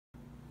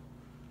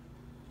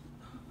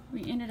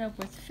we ended up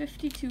with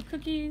 52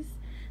 cookies.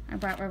 I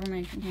brought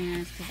Rubbermaid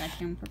containers because I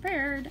came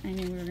prepared. I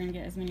knew we were going to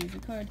get as many as we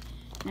could,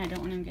 and I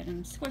don't want to get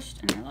them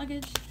squished in our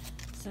luggage.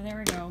 So there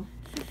we go,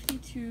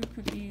 52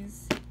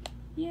 cookies.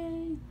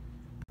 Yay!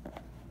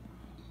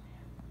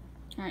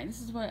 Alright,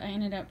 this is what I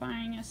ended up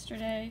buying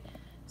yesterday.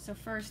 So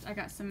first, I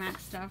got some MAC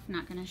stuff.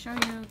 Not going to show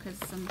you because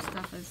some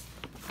stuff is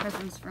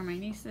presents for my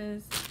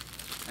nieces.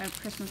 A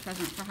Christmas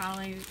present for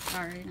Holly.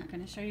 Sorry, not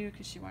going to show you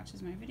because she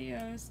watches my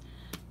videos.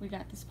 We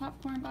got this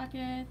popcorn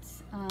bucket.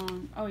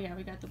 Oh yeah,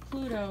 we got the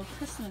Pluto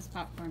Christmas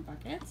popcorn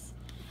buckets.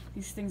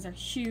 These things are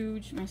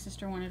huge. My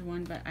sister wanted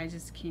one, but I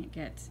just can't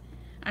get,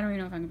 I don't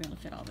even know if I'm going to be able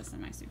to fit all this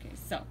in my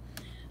suitcase. So,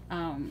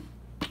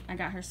 I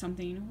got her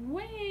something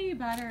way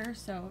better,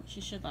 so she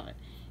should love it.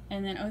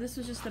 And then, oh, this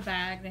was just the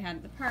bag they had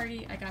at the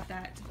party. I got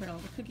that to put all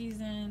the cookies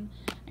in.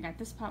 I got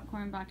this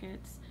popcorn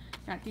buckets.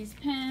 Got these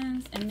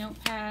pens and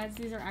notepads.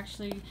 These are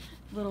actually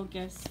little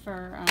gifts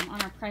for,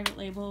 on our private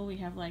label, we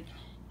have like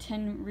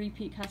 10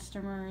 repeat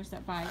customers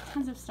that buy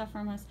tons of stuff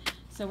from us.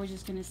 So we're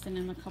just going to send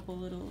them a couple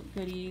little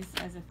goodies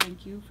as a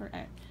thank you for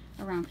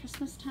around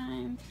Christmas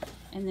time.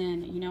 And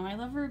then, you know, I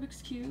love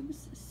Rubik's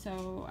Cubes.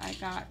 So I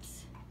got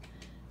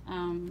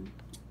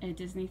a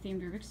Disney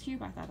themed Rubik's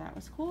Cube. I thought that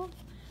was cool.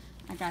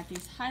 I got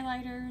these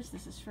highlighters.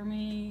 This is for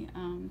me.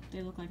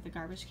 They look like the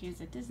garbage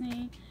cans at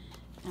Disney.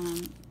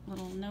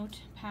 Little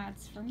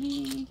notepads for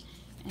me.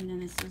 And then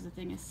this was a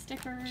thing of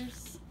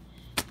stickers.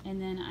 And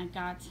then I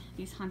got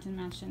these Haunted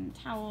Mansion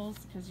towels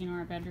because, you know,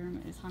 our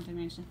bedroom is Haunted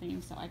Mansion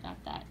themed, so I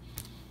got that.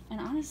 And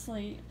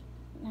honestly,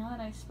 now that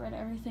I spread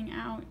everything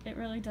out, it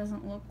really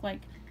doesn't look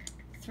like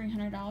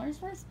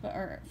 $300 worth, but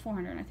or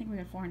 $400. I think we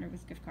have $400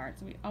 with gift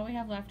cards. So all we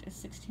have left is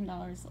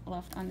 $16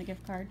 left on the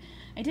gift card.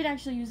 I did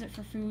actually use it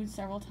for food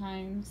several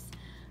times.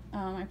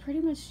 I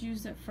pretty much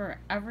used it for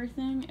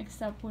everything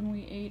except when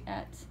we ate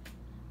at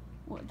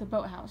the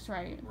boathouse,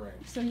 right? Right.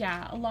 So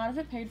yeah, a lot of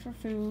it paid for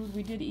food.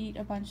 We did eat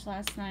a bunch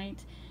last night.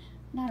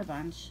 Not a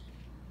bunch.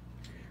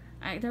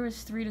 There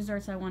was 3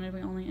 desserts I wanted.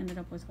 We only ended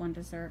up with 1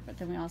 dessert, but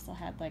then we also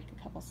had like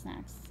a couple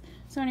snacks.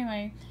 So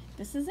anyway,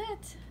 this is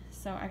it.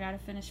 So I gotta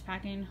finish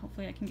packing.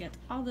 Hopefully I can get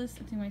all this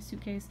into my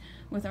suitcase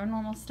with our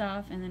normal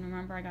stuff. And then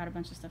remember, I got a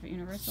bunch of stuff at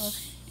Universal,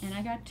 and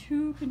I got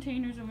 2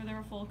 containers over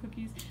there full of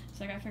cookies.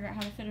 So I gotta figure out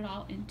how to fit it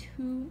all in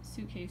 2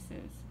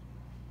 suitcases.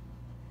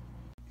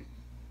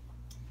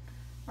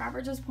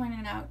 Robert just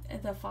pointed out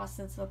the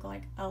faucets look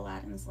like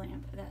Aladdin's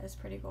lamp. That is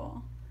pretty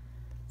cool.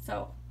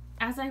 So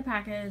as I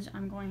package,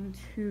 I'm going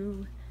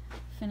to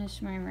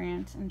finish my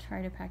rant and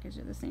try to package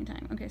at the same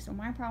time. Okay, so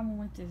my problem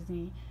with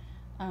Disney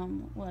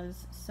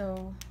was,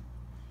 so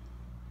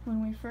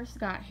when we first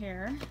got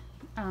here,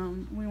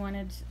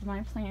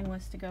 my plan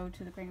was to go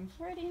to the Grand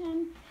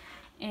Floridian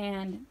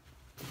and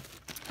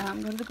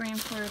go to the Grand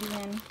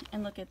Floridian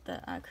and look at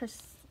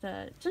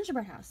the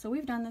gingerbread house. So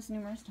we've done this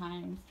numerous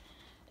times.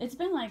 It's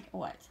been like,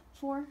 what,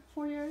 4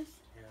 years?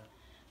 Yeah.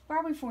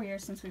 Probably 4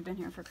 years since we've been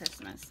here for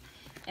Christmas.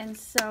 And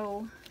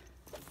so,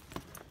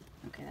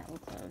 okay, that will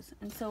close.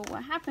 And so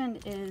what happened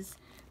is,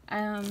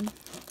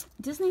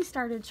 Disney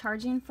started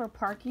charging for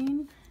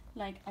parking,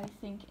 like, I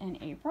think in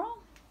April.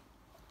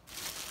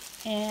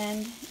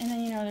 And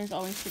then, you know, there's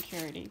always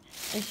security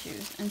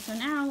issues. And so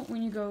now,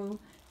 when you go,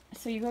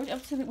 we went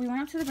up to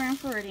the Grand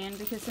Floridian,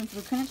 because since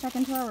we couldn't check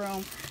into our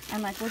room,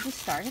 I'm like, we'll just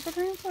start at the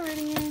Grand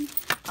Floridian.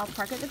 I'll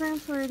park at the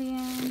Grand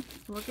Floridian,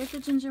 look at the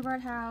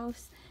gingerbread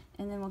house,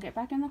 and then we'll get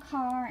back in the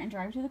car and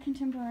drive to the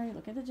Contemporary,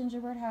 look at the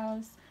gingerbread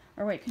house.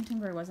 Or wait,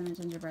 Contemporary wasn't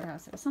a gingerbread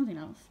house, it was something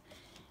else.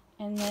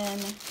 And then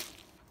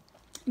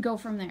go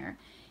from there.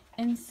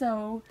 And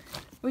so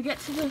we get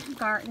to the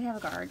guard, they have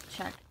a guard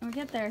check, and we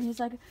get there, he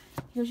goes,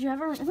 you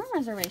have a room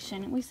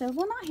reservation? We said,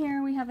 well, not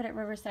here, we have it at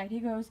Riverside. He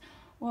goes,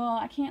 well,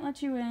 I can't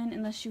let you in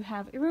unless you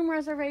have a room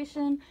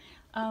reservation.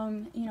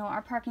 You know,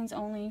 our parking's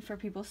only for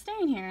people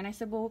staying here. And I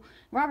said, well,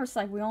 Robert's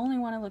like, we only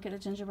want to look at the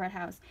gingerbread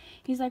house.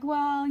 He's like,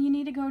 well, you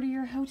need to go to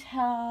your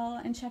hotel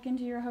and check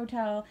into your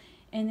hotel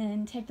and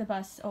then take the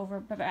bus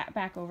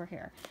back over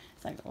here.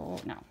 It's like, oh,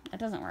 no, that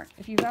doesn't work.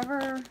 If you've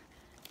ever,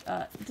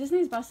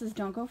 Disney's buses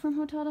don't go from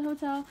hotel to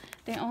hotel.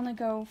 They only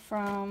go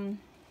from,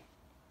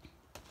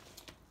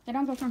 they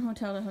don't go from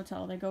hotel to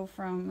hotel. They go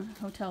from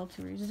hotel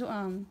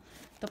to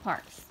the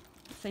parks.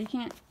 So you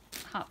can't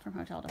hop from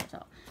hotel to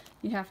hotel.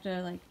 You have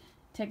to, like,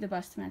 take the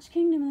bus to Magic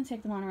Kingdom and then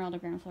take the monorail to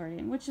Grand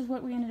Floridian, which is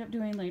what we ended up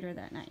doing later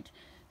that night.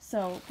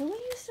 So, but we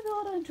used to be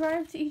able to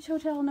drive to each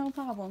hotel no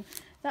problem.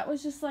 That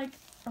was just, like,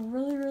 a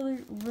really, really,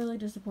 really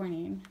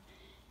disappointing.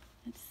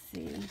 Let's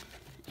see.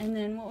 And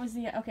then what was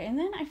the, okay, and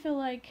then I feel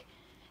like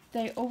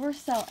they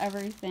oversell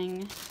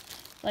everything.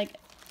 Like,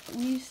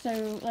 we used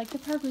to, like, the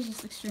park was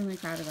just extremely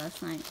crowded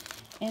last night.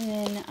 And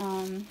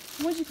then,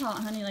 what'd you call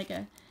it, honey? Like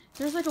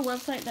there's like a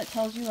website that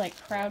tells you like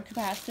crowd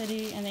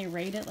capacity, and they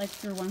rate it like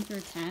through 1 through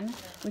 10,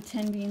 with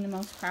 10 being the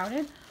most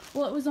crowded.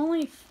 Well, it was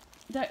only,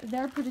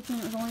 they're predicting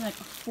it was only like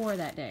 4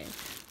 that day.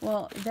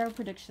 Well, their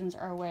predictions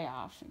are way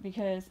off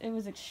because it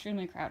was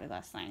extremely crowded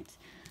last night.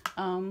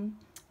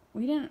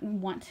 we didn't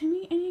want to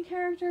meet any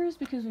characters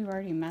because we've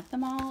already met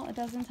them all a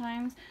dozen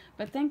times,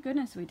 but thank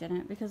goodness we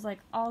didn't, because like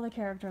all the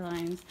character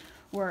lines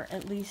were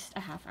at least a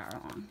half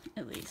hour long,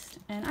 at least.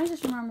 And I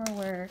just remember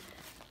where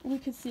we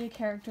could see a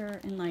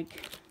character in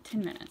like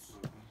 10 minutes.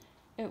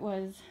 It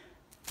was,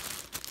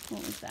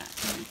 what was that?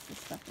 It's the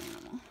stuffed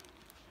animal.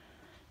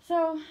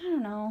 So, I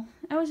don't know.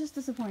 It was just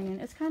disappointing.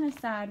 It's kind of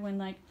sad when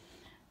like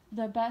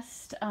the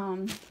best,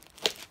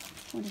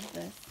 what is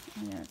this?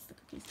 Oh yeah, it's the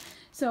cookies.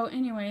 So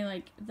anyway,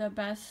 like the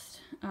best,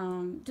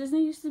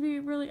 Disney used to be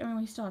really, I mean,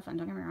 we still have fun,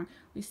 don't get me wrong.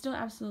 We still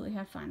absolutely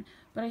have fun.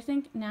 But I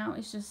think now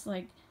it's just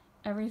like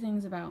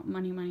everything's about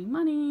money, money,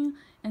 money.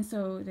 And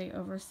so they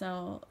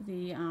oversell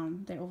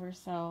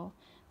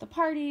the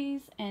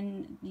parties,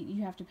 and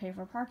you have to pay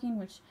for parking,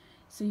 which,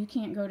 so you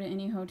can't go to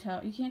any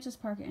hotel. You can't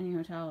just park at any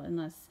hotel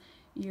unless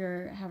you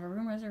have a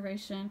room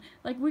reservation.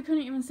 Like we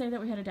couldn't even say that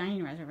we had a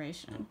dining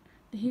reservation.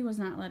 He was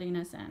not letting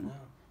us in. No.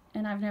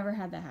 And I've never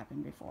had that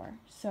happen before.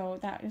 So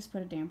that just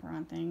put a damper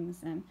on things.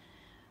 And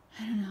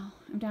I don't know.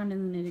 I'm down to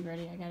the nitty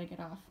gritty. I got to get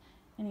off.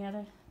 Any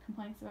other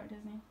complaints about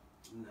Disney?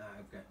 Nah,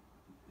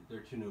 they're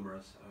too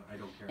numerous. I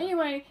don't care.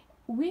 Anyway,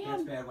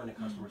 it's bad when a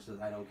customer says,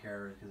 I don't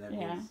care, because that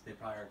means they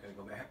probably aren't going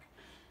to go back.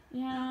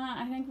 Yeah,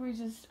 I think we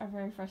just are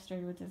very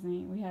frustrated with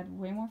Disney. We had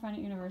way more fun at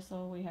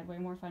Universal. We had way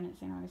more fun at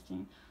St.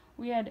 Augustine.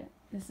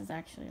 This is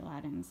actually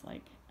Aladdin's,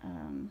 like,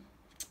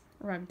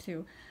 rug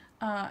too.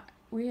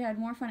 We had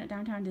more fun at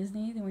Downtown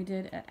Disney than we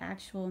did at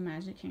actual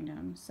Magic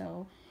Kingdom.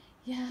 So,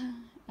 yeah,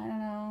 I don't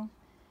know.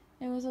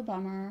 It was a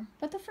bummer.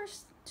 But the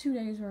first 2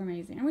 days were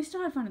amazing. And we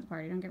still had fun at the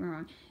party, don't get me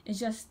wrong. It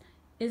just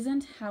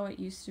isn't how it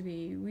used to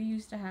be. We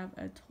used to have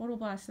a total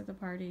blast at the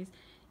parties.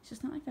 It's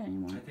just not like that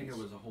anymore. I think it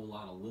was a whole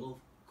lot of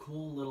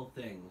cool little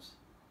things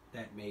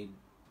that made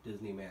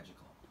Disney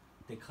magical.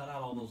 They cut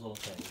out all those little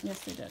things. Yes,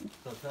 they did.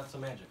 So it's not so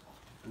magical,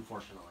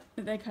 unfortunately.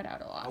 They cut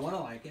out a lot. I want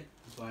to like it,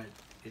 but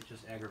it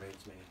just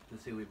aggravates me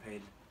to see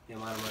the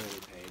amount of money we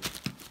paid.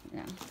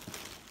 Yeah.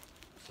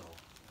 So.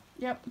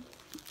 Yep.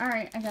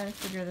 Alright, I gotta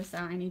figure this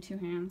out. I need 2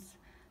 hands.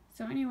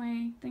 So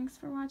anyway, thanks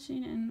for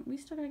watching, and we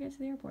still gotta get to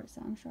the airport,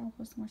 so I'm sure I'll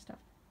post more stuff.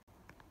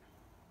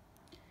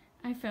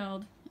 I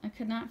failed. I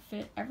could not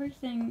fit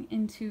everything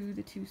into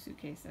the 2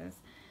 suitcases.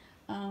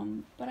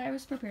 But I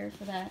was prepared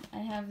for that. I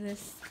have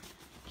this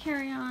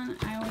carry-on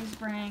I always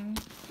bring,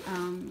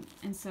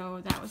 and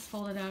so that was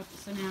folded up,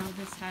 so now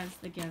this has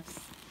the gifts.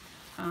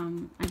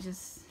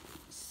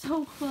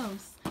 So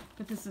close,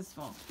 but this is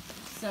full.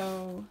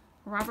 So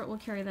Robert will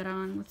carry that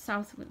on. With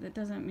that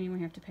doesn't mean we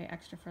have to pay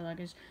extra for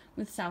luggage.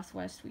 With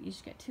Southwest, we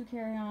each get 2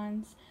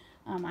 carry-ons.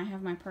 I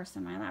have my purse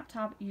and my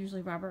laptop.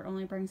 Usually Robert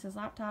only brings his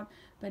laptop,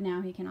 but now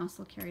he can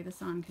also carry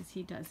this on because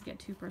he does get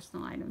 2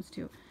 personal items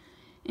too.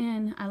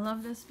 And I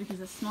love this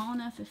because it's small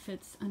enough it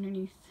fits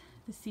underneath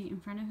the seat in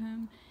front of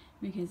him,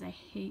 because I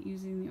hate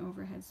using the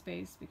overhead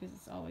space because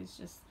it's always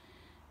just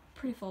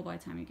pretty full by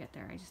the time you get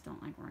there. I just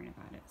don't like worrying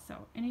about it. So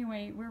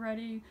anyway, we're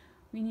ready.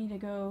 We need to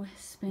go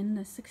spend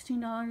the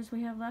 $16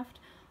 we have left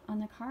on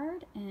the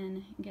card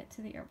and get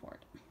to the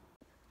airport.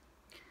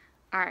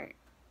 Alright,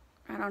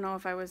 I don't know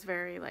if I was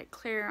very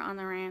clear on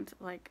the rant,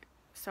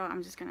 so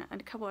I'm just gonna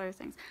add a couple other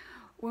things.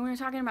 When we were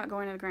talking about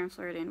going to the Grand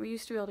Floridian, we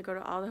used to be able to go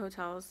to all the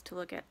hotels to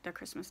look at their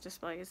Christmas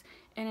displays,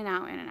 in and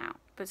out, in and out.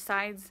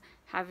 Besides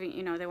having,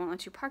 they won't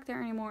let you park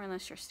there anymore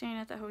unless you're staying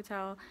at the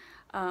hotel.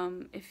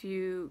 If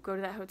you go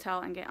to that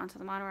hotel and get onto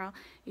the monorail,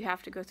 you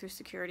have to go through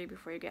security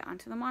before you get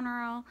onto the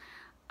monorail.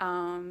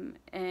 And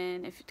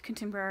if it's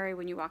contemporary,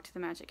 when you walk to the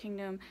Magic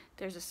Kingdom,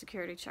 there's a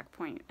security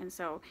checkpoint. And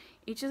so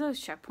each of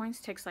those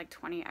checkpoints takes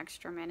 20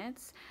 extra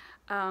minutes.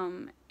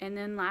 And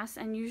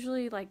then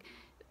usually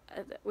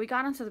we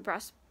got onto the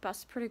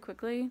bus pretty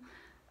quickly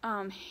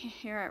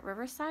here at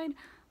Riverside,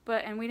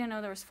 and we didn't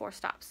know there was 4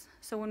 stops.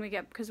 So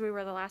because we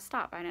were the last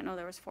stop, I didn't know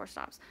there was 4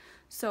 stops.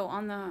 So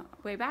on the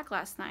way back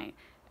last night,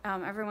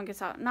 everyone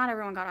gets out. Not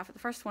everyone got off at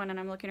the first one, and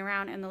I'm looking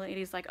around, and the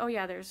lady's like, oh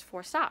yeah, there's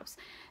 4 stops.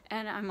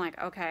 And I'm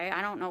like, okay,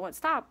 I don't know what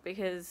stop,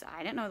 because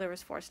I didn't know there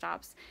was 4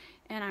 stops.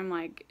 And I'm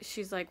like,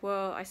 she's like,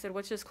 well, I said,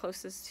 which is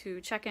closest to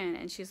check-in?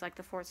 And she's like,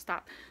 the 4th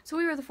stop. So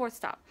we were the 4th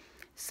stop.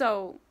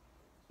 So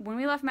when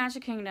we left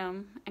Magic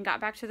Kingdom and got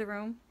back to the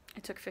room,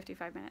 it took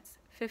 55 minutes.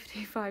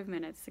 55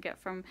 minutes to get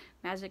from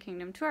Magic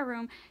Kingdom to our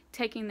room,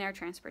 taking their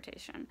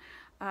transportation.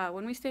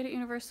 When we stayed at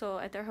Universal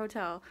at their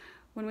hotel,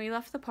 when we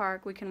left the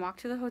park, we can walk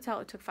to the hotel,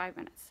 it took 5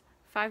 minutes.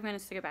 5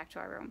 minutes to get back to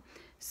our room.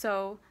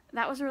 So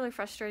that was really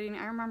frustrating.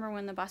 I remember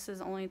when the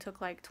buses only took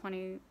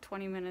 20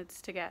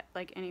 minutes to get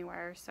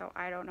anywhere, so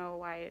I don't know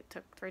why it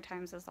took 3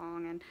 times as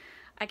long. And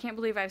I can't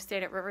believe I've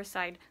stayed at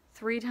Riverside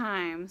 3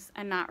 times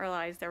and not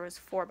realized there was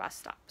 4 bus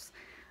stops.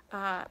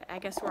 I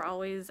guess we're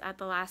always at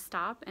the last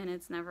stop and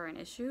it's never an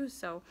issue,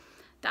 so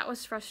that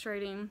was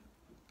frustrating.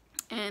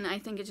 And I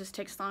think it just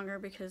takes longer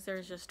because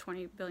there's just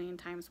 20 billion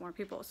times more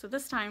people. So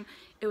this time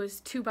it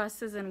was 2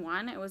 buses in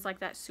one. It was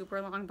that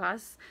super long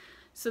bus.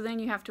 So then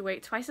you have to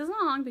wait twice as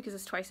long because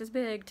it's twice as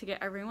big to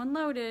get everyone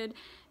loaded.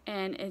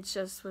 And it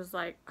just was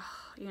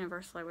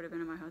Universal, I would have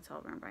been in my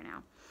hotel room by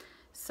now.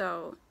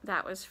 So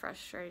that was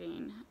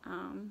frustrating.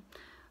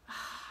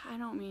 I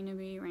don't mean to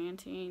be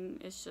ranting.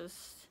 It's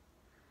just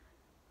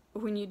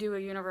when you do a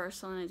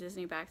Universal and a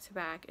Disney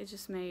back-to-back, it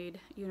just made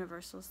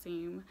Universal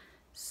seem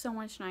so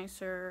much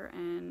nicer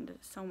and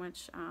so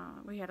much,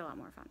 we had a lot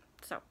more fun.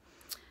 So,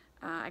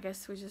 I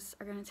guess we just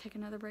are going to take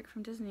another break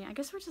from Disney. I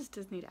guess we're just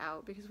Disneyed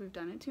out because we've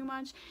done it too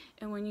much.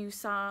 And when you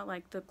saw,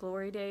 like, the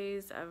glory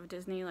days of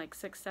Disney, like,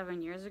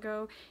 6-7 years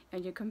ago,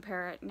 and you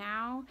compare it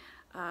now,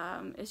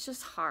 it's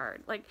just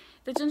hard. Like,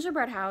 the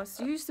gingerbread house,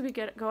 you used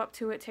to go up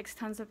to it, takes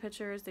tons of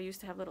pictures. They used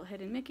to have little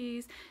hidden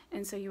Mickeys,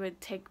 and so you would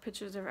take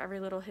pictures of every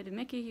little hidden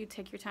Mickey. You'd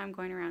take your time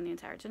going around the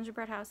entire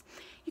gingerbread house.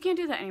 You can't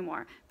do that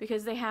anymore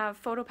because they have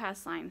photo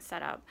pass lines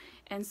set up,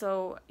 and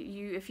so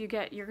you're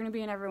going to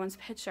be in everyone's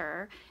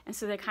picture, and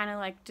so they kind of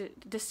like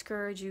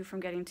discourage you from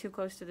getting too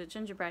close to the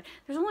gingerbread.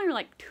 There's only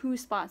like 2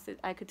 spots that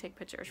I could take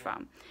pictures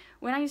from.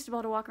 When I used to be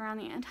able to walk around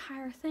the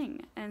entire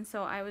thing, and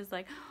so I was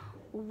like,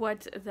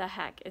 what the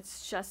heck?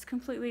 It's just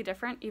completely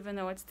different, even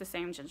though it's the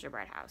same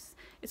gingerbread house.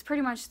 It's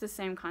pretty much the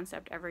same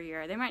concept every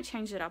year. They might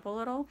change it up a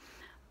little,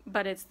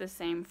 but it's the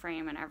same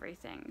frame and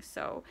everything.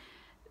 So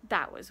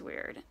that was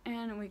weird.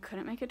 And we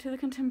couldn't make it to the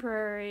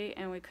Contemporary,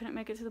 and we couldn't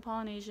make it to the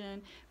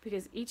Polynesian,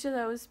 because each of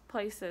those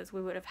places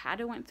we would have had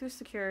to went through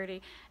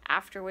security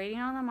after waiting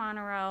on the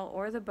monorail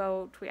or the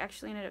boat. We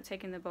actually ended up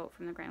taking the boat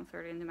from the Grand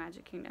Floridian to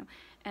Magic Kingdom,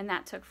 and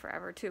that took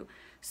forever too.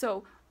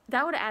 So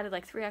that would have added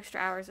like 3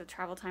 extra hours of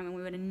travel time, and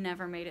we would have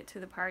never made it to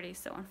the party.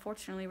 So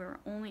unfortunately, we were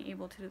only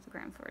able to do the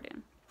Grand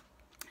Floridian.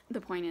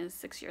 The point is,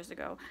 6 years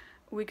ago,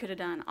 we could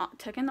have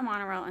taken the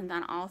monorail and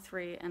done all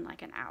 3 in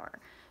like an hour.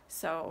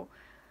 So,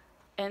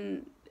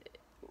 and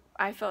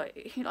I felt,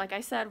 like I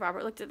said,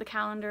 Robert looked at the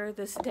calendar.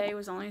 This day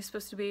was only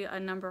supposed to be a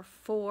number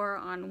 4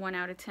 on 1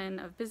 out of 10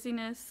 of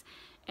busyness,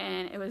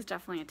 and it was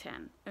definitely a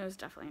 10. It was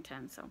definitely a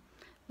 10. So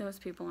those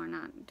people are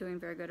not doing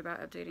very good about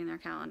updating their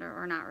calendar,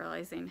 or not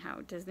realizing how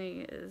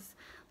Disney is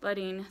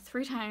letting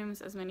 3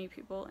 times as many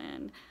people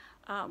in.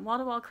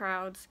 Wall-to-wall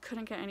crowds,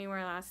 couldn't get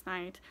anywhere last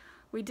night.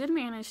 We did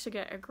manage to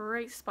get a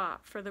great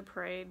spot for the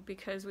parade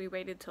because we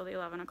waited till the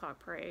 11 o'clock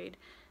parade,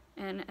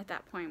 and at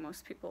that point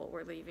most people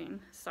were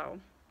leaving.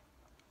 So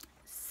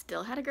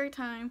still had a great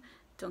time,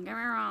 don't get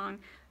me wrong,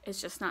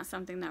 it's just not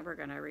something that we're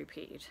gonna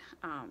repeat.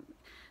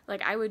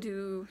 Like, I would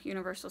do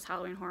Universal's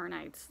Halloween Horror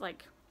Nights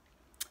like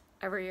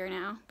every year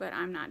now, but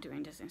I'm not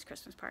doing Disney's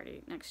Christmas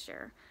Party next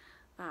year.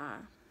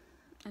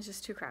 It's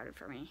just too crowded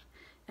for me,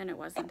 and it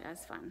wasn't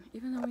as fun,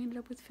 even though we ended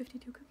up with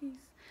 52 cookies.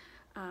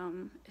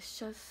 It's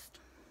just,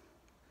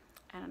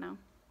 I don't know.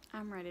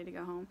 I'm ready to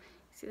go home.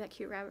 See that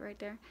cute rabbit right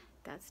there?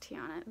 That's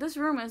Tiana. This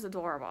room is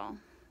adorable.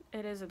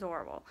 It is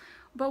adorable.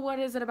 But what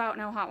is it about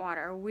no hot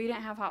water? We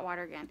didn't have hot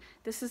water again.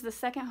 This is the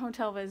second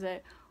hotel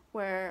visit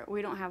where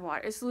we don't have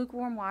water. It's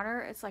lukewarm water.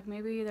 It's like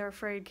maybe they're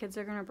afraid kids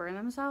are gonna burn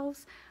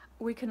themselves.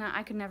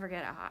 I could never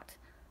get it hot.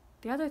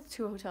 The other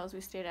 2 hotels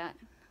we stayed at,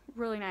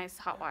 really nice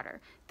hot water.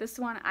 This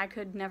one, I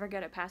could never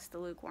get it past the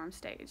lukewarm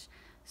stage.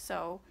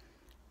 So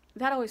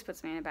that always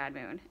puts me in a bad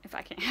mood if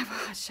I can't have a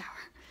hot shower.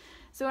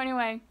 So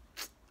anyway,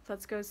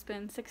 let's go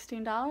spend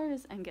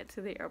 $16 and get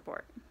to the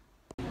airport.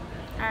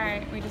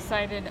 Alright, we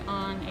decided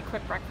on a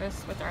quick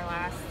breakfast with our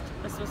last.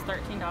 This was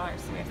 $13,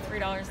 so we have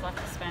 $3 left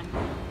to spend.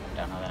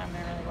 Don't know that I'm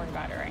gonna really worry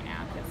about it right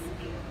now, because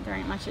there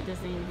ain't much at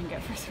Disney you can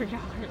get for $3.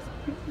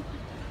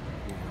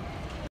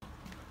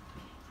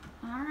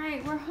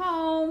 Alright, we're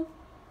home.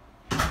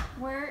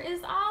 Where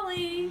is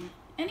Ollie?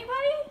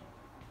 Anybody?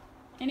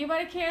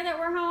 Anybody care that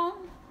we're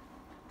home?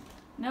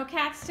 No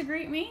cats to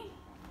greet me?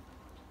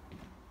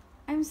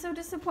 I'm so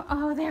disappointed.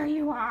 Oh, there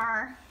you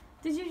are.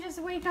 Did you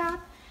just wake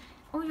up?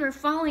 Oh, you're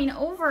falling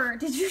over.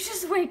 Did you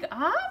just wake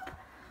up?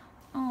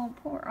 Oh,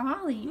 poor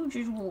Ollie. You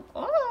just woke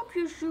up.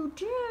 Yes, you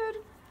did.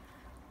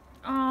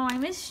 Oh, I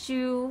missed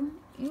you.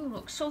 You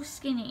look so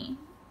skinny.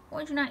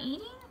 What, you're not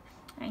eating?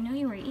 I know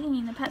you were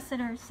eating. The pet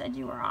sitter said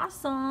you were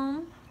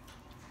awesome.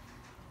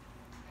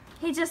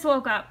 He just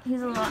woke up.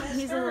 He's a little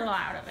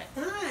out of it.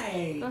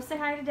 Hi. Go say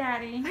hi to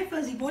Daddy. Hi,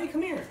 Fuzzy Boy.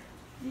 Come here.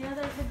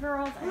 The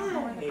girls, I don't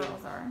know where the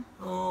girls are.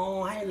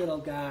 Oh, hi, little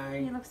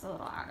guy. He looks a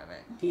little out of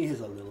it. He is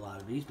a little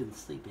out of it. He's been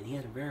sleeping. He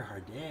had a very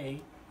hard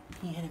day.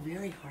 He had a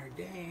very hard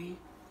day.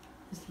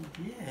 Yes,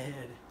 he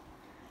did.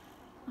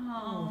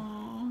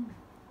 Oh.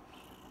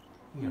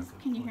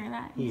 Can you hear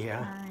that? He's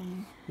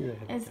crying.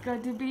 It's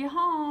good to be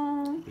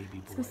home. Baby boy.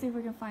 Let's go see if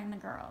we can find the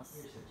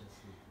girls.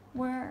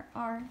 Where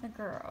are the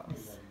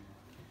girls?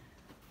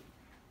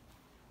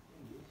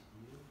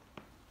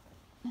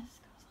 This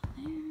goes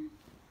on there.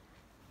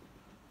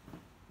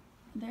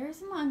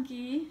 There's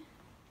Monkey.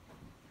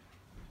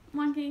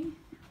 Monkey,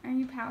 are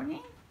you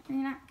pouting? Are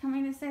you not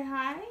coming to say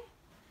hi?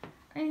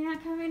 Are you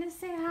not coming to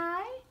say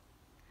hi?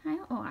 Hi.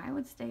 Oh, I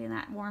would stay in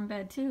that warm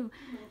bed too.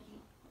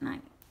 Not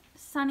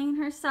sunning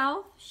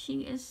herself.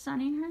 She is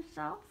sunning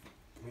herself.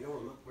 We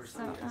don't look where So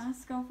Sunny is.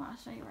 let's go. I'll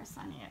show you where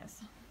Sunny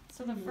is.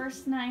 So the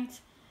first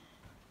night,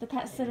 the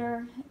pet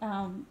sitter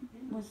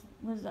was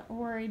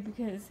worried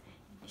because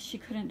she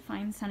couldn't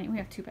find Sunny. We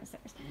have 2 pet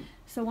sitters.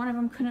 So one of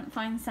them couldn't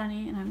find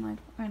Sunny, and I'm like,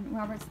 and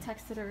Robert's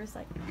texted her, is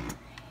like,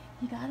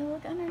 You gotta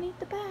look underneath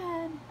the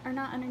bed. Or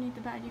not underneath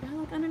the bed. You gotta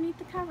look underneath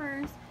the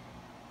covers.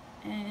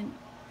 And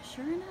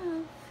sure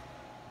enough,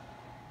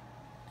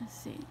 let's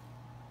see.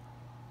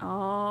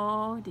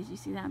 Oh, did you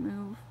see that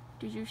move?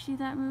 Did you see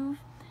that move?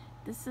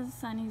 This is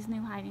Sunny's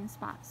new hiding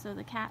spot. So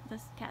the cat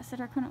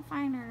sitter couldn't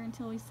find her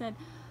until we said,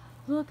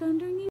 look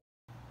underneath.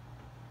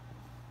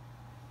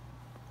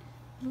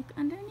 Look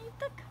underneath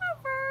the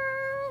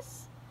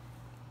covers.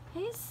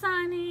 Hey,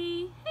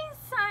 Sunny. Hey,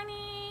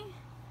 Sunny.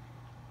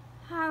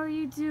 How are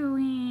you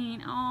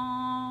doing?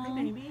 Oh, Hi,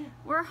 baby.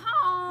 we're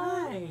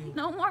home. Hi.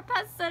 No more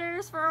pet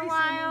sitters for a Hi,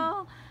 while.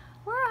 Sunny.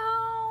 We're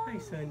home. Hi,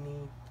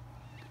 Sunny.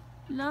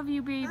 Love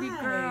you, baby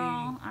Hi.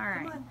 girl. All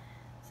right. Come on.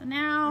 So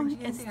now Aren't you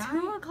gonna it's say 2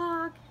 hi?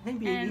 o'clock, Hey,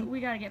 baby. and we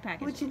gotta get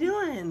packaged. What you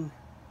doing?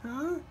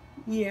 Huh?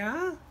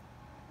 Yeah?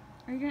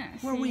 Are you gonna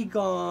Where see? we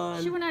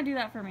gone? She would not do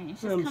that for me.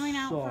 She's I'm coming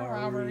out for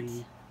Robert.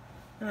 sorry.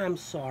 I'm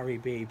sorry,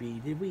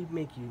 baby. Did we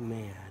make you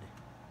mad?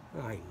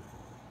 I know.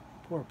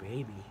 Poor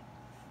baby.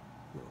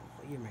 No,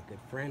 you're my good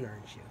friend,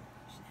 aren't you?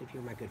 If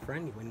you're my good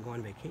friend, you wouldn't go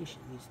on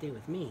vacation. You'd stay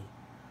with me.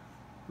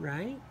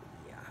 Right?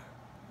 Yeah.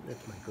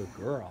 That's my good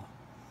girl.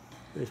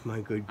 That's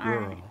my good All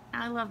girl. right.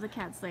 I love the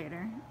cats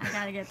later. I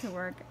gotta get to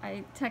work.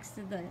 I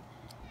texted the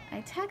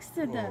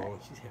Oh,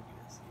 she's happy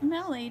to see us.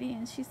 mail lady,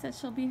 and she said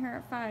she'll be here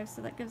at 5,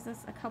 so that gives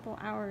us a couple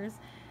hours.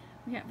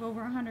 We have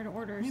over 100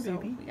 orders, Hey, so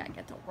baby. we gotta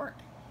get to work.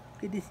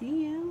 Good to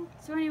see you.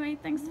 So anyway,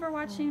 thanks for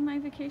watching my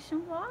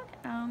vacation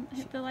vlog.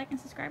 Hit the like and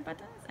subscribe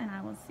buttons, and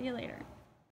I will see you later.